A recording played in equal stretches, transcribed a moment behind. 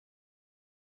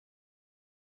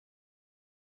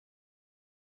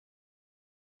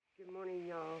Good morning,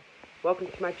 y'all. Welcome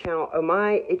to my channel. Oh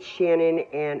my, it's Shannon,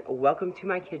 and welcome to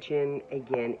my kitchen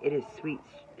again. It is Sweet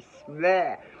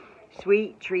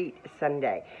Treat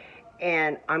Sunday,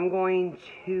 and I'm going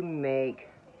to make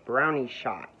brownie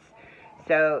shots.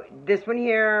 So this one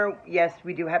here, yes,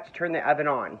 we do have to turn the oven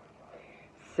on.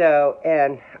 So,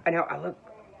 and I know I look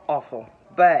awful,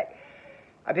 but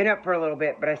I've been up for a little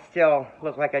bit, but I still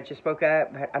look like I just woke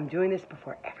up. But I'm doing this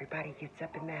before everybody gets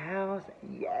up in the house.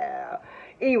 Yeah.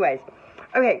 Anyways,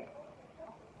 okay.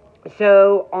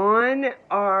 So on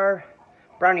our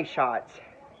brownie shots,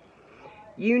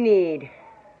 you need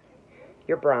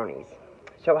your brownies.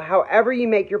 So however you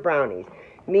make your brownies.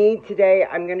 Me, today,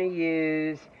 I'm going to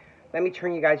use, let me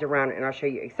turn you guys around and I'll show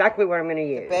you exactly what I'm going to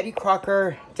use. The Betty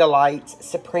Crocker Delights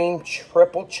Supreme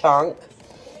Triple Chunk.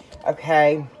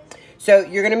 Okay. So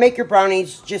you're going to make your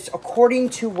brownies just according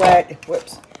to what,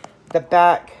 the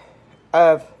back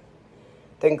of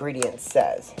the ingredients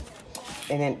says.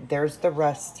 And then there's the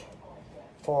rest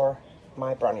for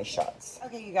my brownie shots.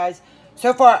 Okay, you guys.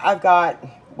 So far, I've got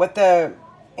what the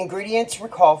ingredients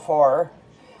recall for.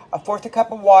 1/4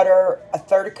 cup of water,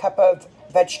 1/3 cup of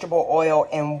vegetable oil,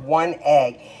 and 1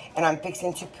 egg. And I'm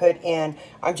fixing to put in,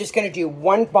 I'm just going to do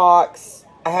 1 box.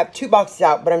 I have 2 boxes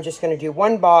out, but I'm just going to do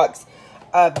 1 box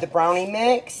of the brownie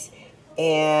mix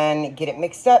and get it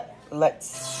mixed up.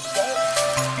 Let's go.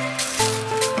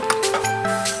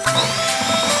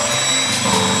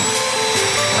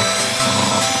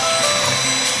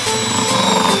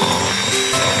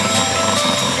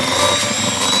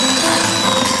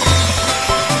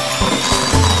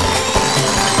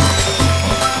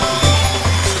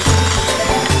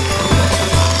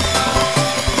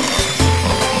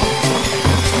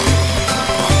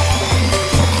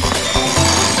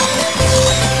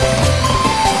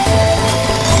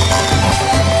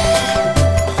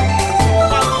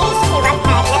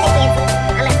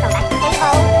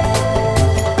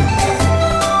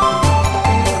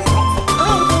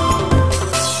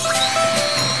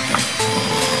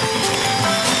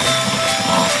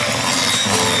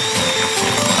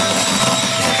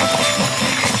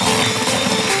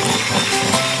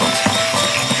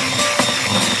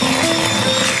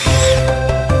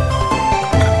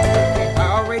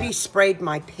 Sprayed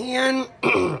my pan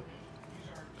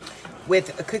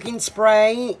with a cooking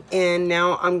spray, and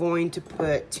now I'm going to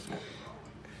put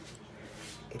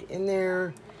it in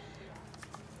there.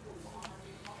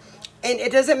 And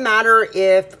it doesn't matter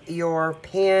if your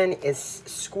pan is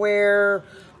square,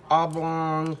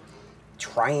 oblong,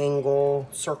 triangle,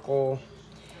 circle,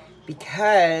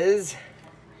 because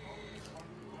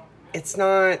it's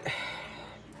not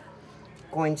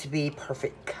going to be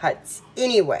perfect cuts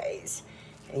anyways.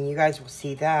 And you guys will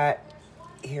see that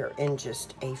here in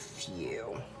just a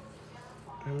few.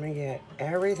 I'm going to get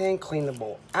everything, clean the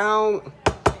bowl out,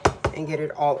 and get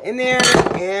it all in there,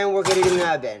 and we'll get it in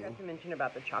the oven. I forgot to mention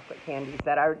about the chocolate candies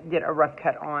that I did a rough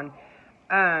cut on.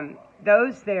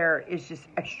 Those there is just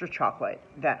extra chocolate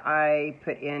that I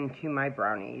put into my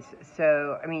brownies.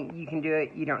 So, I mean, you can do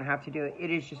it. You don't have to do it. It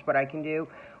is just what I can do,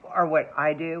 or what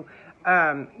I do.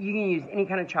 You can use any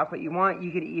kind of chocolate you want.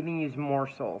 You could even use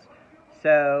morsels.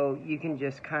 So you can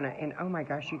just kind of, and oh my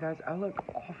gosh, you guys, I look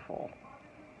awful.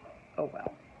 Oh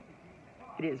well,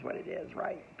 it is what it is,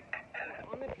 right?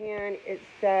 On the pan, it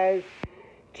says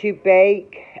to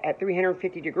bake at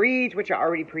 350 degrees, which I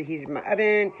already preheated my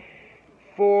oven,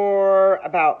 for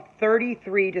about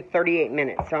 33 to 38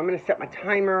 minutes. So I'm going to set my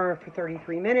timer for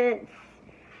 33 minutes.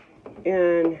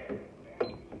 And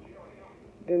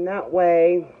then that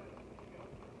way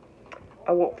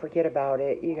I won't forget about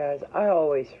it. You guys, I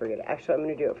always forget. Actually, I'm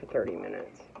going to do it for 30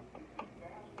 minutes.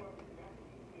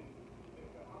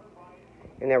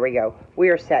 And there we go. We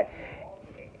are set.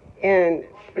 And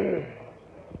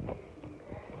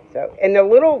so, and the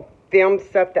little film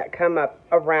stuff that come up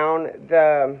around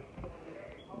the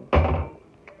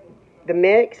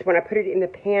mix, when I put it in the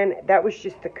pan, that was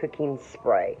just the cooking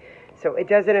spray. So it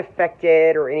doesn't affect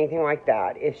it or anything like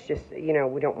that. It's just, you know,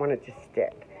 we don't want it to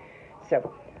stick.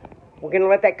 So we're going to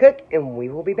let that cook, and we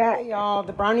will be back. Hey, y'all,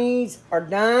 the brownies are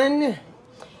done.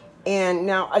 And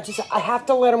now I have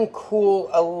to let them cool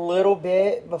a little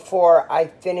bit before I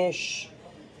finish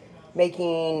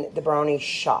making the brownie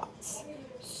shots.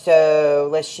 So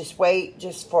let's just wait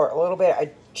just for a little bit.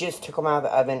 I just took them out of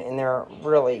the oven, and they're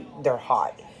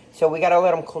hot. So we got to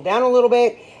let them cool down a little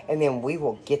bit, and then we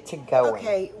will get to going.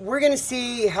 Okay, we're going to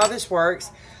see how this works.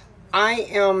 I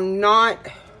am not...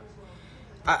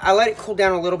 I let it cool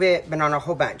down a little bit, but not a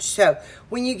whole bunch. So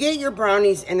when you get your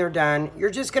brownies and they're done, you're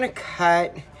just going to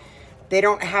cut. They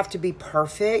don't have to be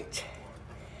perfect.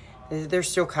 They're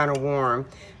still kind of warm.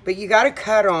 But you got to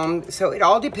cut them. So it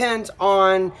all depends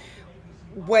on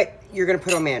what you're going to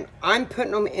put them in. I'm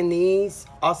putting them in these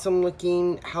awesome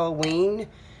looking Halloween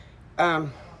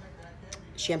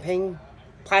champagne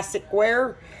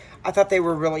plasticware. I thought they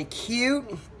were really cute.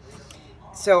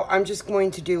 So I'm just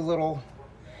going to do little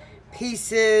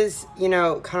pieces, you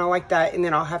know, kind of like that. And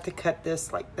then I'll have to cut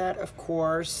this like that, of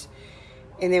course.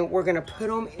 And then we're going to put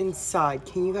them inside.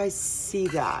 Can you guys see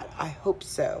that? I hope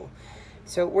so.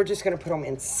 So we're just going to put them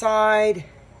inside.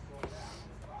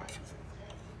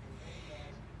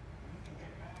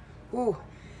 Ooh,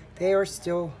 they are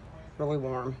still really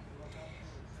warm.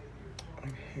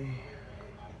 Okay.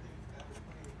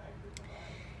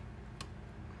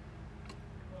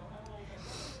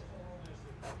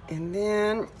 And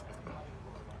then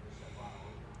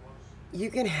you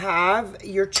can have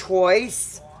your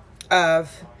choice of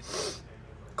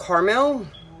caramel,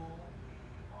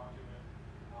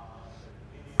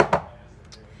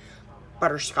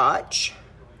 butterscotch.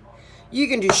 You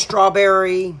can do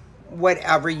strawberry,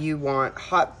 whatever you want.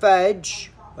 Hot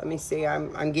fudge. Let me see.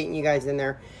 I'm getting you guys in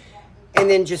there. And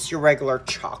then just your regular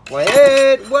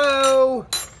chocolate. Whoa.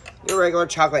 Your regular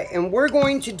chocolate. And we're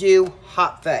going to do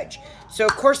hot fudge. So,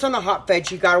 of course, on the hot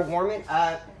fudge, you got to warm it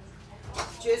up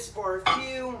just for a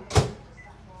few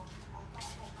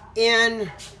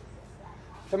in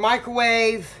the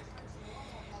microwave.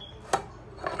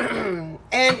 And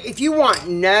if you want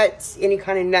nuts, any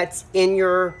kind of nuts in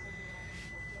your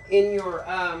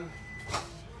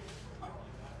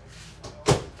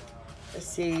let's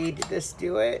see, did this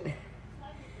do it?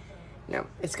 No,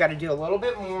 it's got to do a little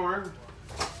bit more.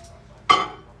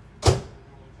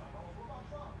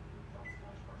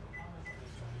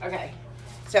 Okay,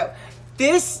 so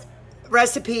this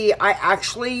recipe I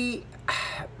actually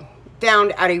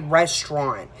found at a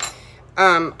restaurant.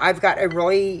 I've got a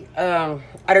really,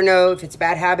 I don't know if it's a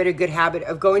bad habit, a good habit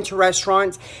of going to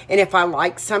restaurants, and if I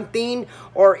like something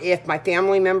or if my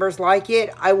family members like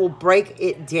it, I will break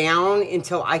it down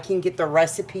until I can get the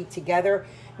recipe together.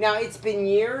 Now, it's been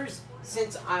years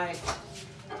since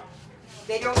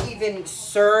they don't even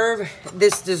serve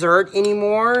this dessert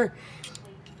anymore.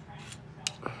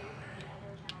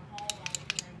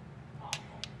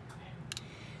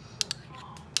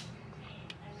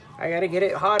 I gotta get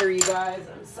it hotter, you guys.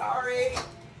 I'm sorry.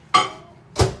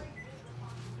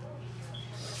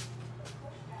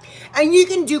 And you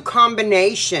can do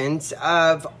combinations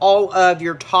of all of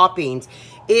your toppings.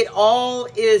 It all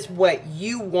is what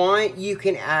you want. You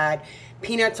can add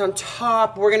peanuts on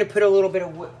top. We're gonna put a little bit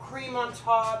of whipped cream on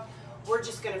top. We're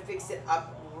just gonna fix it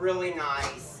up really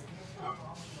nice.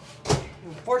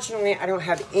 Unfortunately, I don't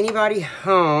have anybody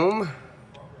home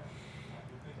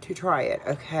to try it,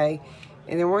 okay?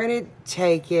 And then we're going to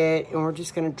take it and we're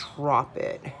just going to drop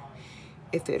it,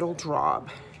 if it'll drop,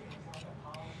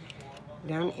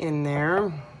 down in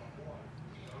there.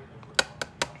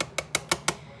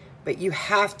 But you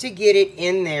have to get it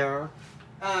in there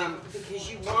because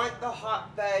you want the hot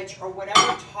fudge or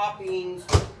whatever toppings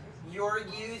you're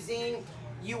using,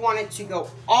 you want it to go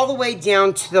all the way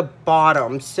down to the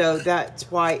bottom. So that's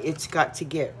why it's got to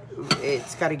get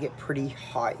pretty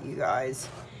hot, you guys.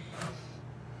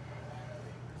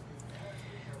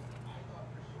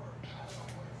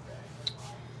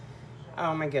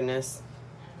 Oh my goodness.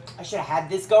 I should have had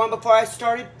this going before I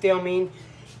started filming.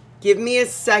 Give me a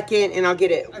second and I'll get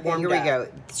it warmed up. Here we go.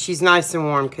 She's nice and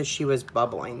warm because she was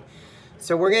bubbling.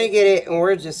 So we're going to get it and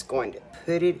we're just going to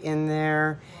put it in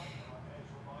there.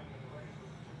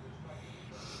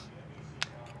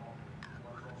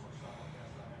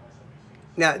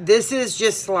 Now this is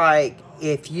just like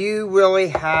if you really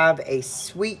have a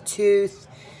sweet tooth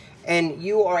and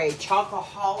you are a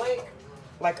chocoholic,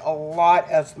 like a lot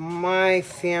of my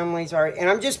families are. And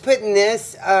I'm just putting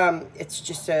this, it's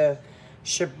just a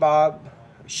shish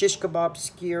kebab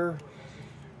skewer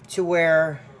to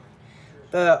where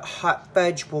the hot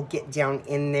fudge will get down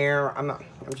in there. I'm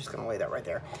just gonna lay that right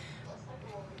there.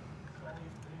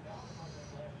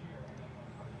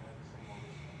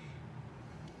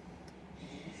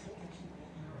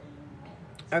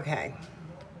 Okay.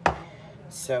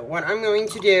 So what I'm going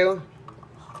to do,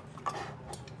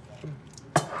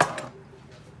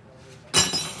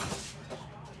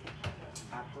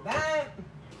 that.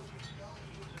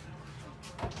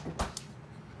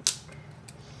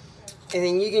 And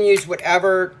then you can use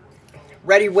whatever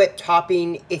ready whip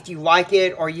topping if you like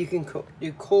it, or you can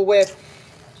do Cool Whip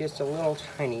just a little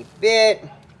tiny bit.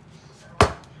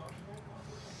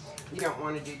 You don't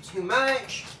want to do too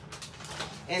much.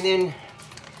 And then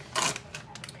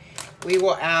we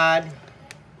will add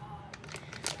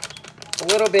a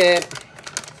little bit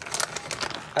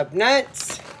of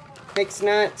nuts, mixed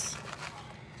nuts,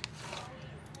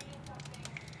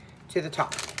 to the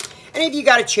top. And if you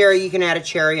got a cherry, you can add a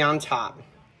cherry on top.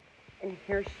 And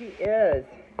here she is,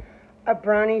 a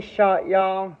brownie shot,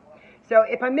 y'all. So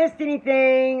if I missed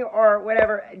anything or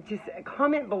whatever, just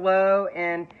comment below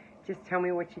and just tell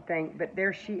me what you think. But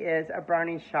there she is, a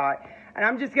brownie shot. And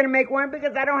I'm just going to make one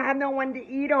because I don't have no one to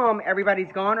eat them.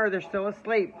 Everybody's gone or they're still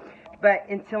asleep. But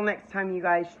until next time, you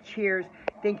guys, cheers.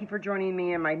 Thank you for joining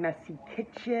me in my messy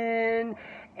kitchen.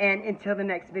 And until the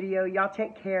next video, y'all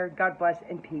take care. God bless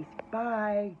and peace.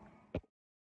 Bye.